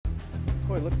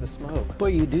Boy, look at the smoke. Boy,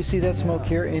 you do see that smoke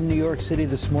here in New York City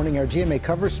this morning. Our GMA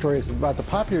cover story is about the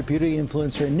popular beauty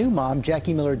influencer and new mom,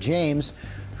 Jacky Miller-James,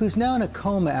 who's now in a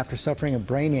coma after suffering a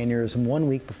brain aneurysm 1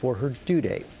 week before her due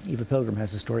date. Eva Pilgrim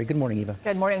has the story. Good morning, Eva.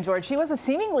 Good morning, George. She was a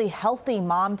seemingly healthy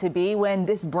mom-to-be when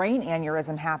this brain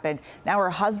aneurysm happened. Now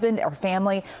her husband or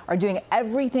family are doing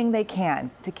everything they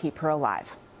can to keep her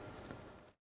alive.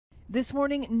 This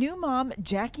morning, new mom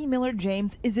Jacky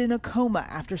Miller-James is in a coma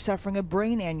after suffering a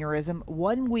brain aneurysm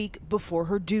 1 week before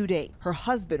her due date. Her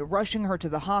husband rushing her to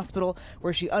the hospital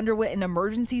where she underwent an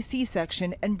emergency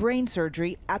C-section and brain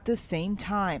surgery at the same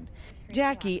time.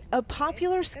 Jacky, a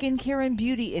popular skincare and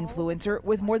beauty influencer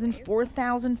with more than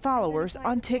 4,000 followers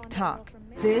on TikTok.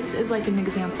 This is like an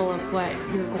example of what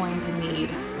you're going to need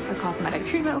a cosmetic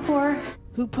treatment for.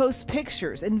 Who posts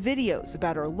pictures and videos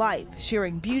about her life,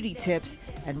 sharing beauty tips,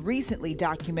 and recently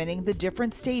documenting the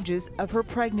different stages of her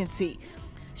pregnancy.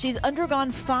 She's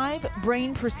undergone 5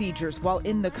 brain procedures while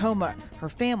in the coma. Her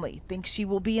family thinks she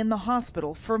will be in the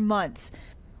hospital for months.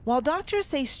 While doctors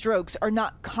say strokes are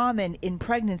not common in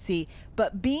pregnancy,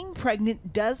 but being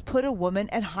pregnant does put a woman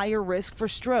at higher risk for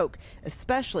stroke,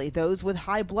 especially those with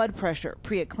high blood pressure,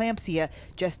 preeclampsia,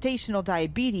 gestational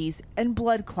diabetes, and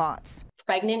blood clots.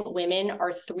 Pregnant women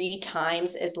are 3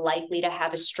 times as likely to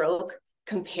have a stroke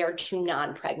compared to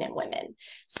non-pregnant women.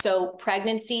 So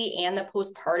pregnancy and the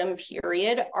postpartum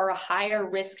period are a higher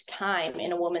risk time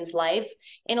in a woman's life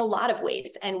in a lot of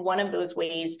ways. And one of those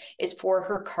ways is for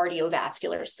her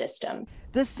cardiovascular system.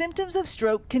 The symptoms of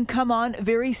stroke can come on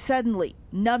very suddenly.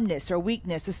 Numbness or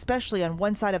weakness, especially on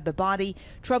one side of the body,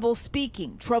 trouble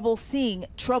speaking, trouble seeing,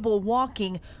 trouble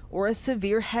walking, or a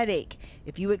severe headache.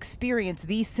 If you experience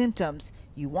these symptoms,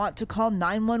 you want to call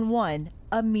 911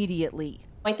 immediately.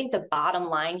 I think the bottom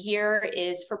line here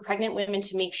is for pregnant women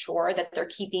to make sure that they're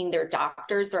keeping their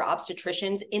doctors, their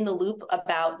obstetricians in the loop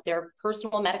about their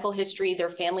personal medical history, their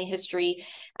family history,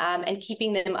 and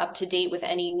keeping them up to date with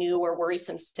any new or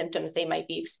worrisome symptoms they might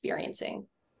be experiencing.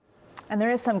 And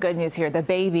there is some good news here. The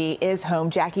baby is home.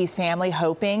 Jacky's family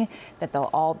hoping that they'll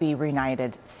all be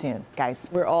reunited soon. Guys,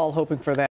 We're all hoping for that.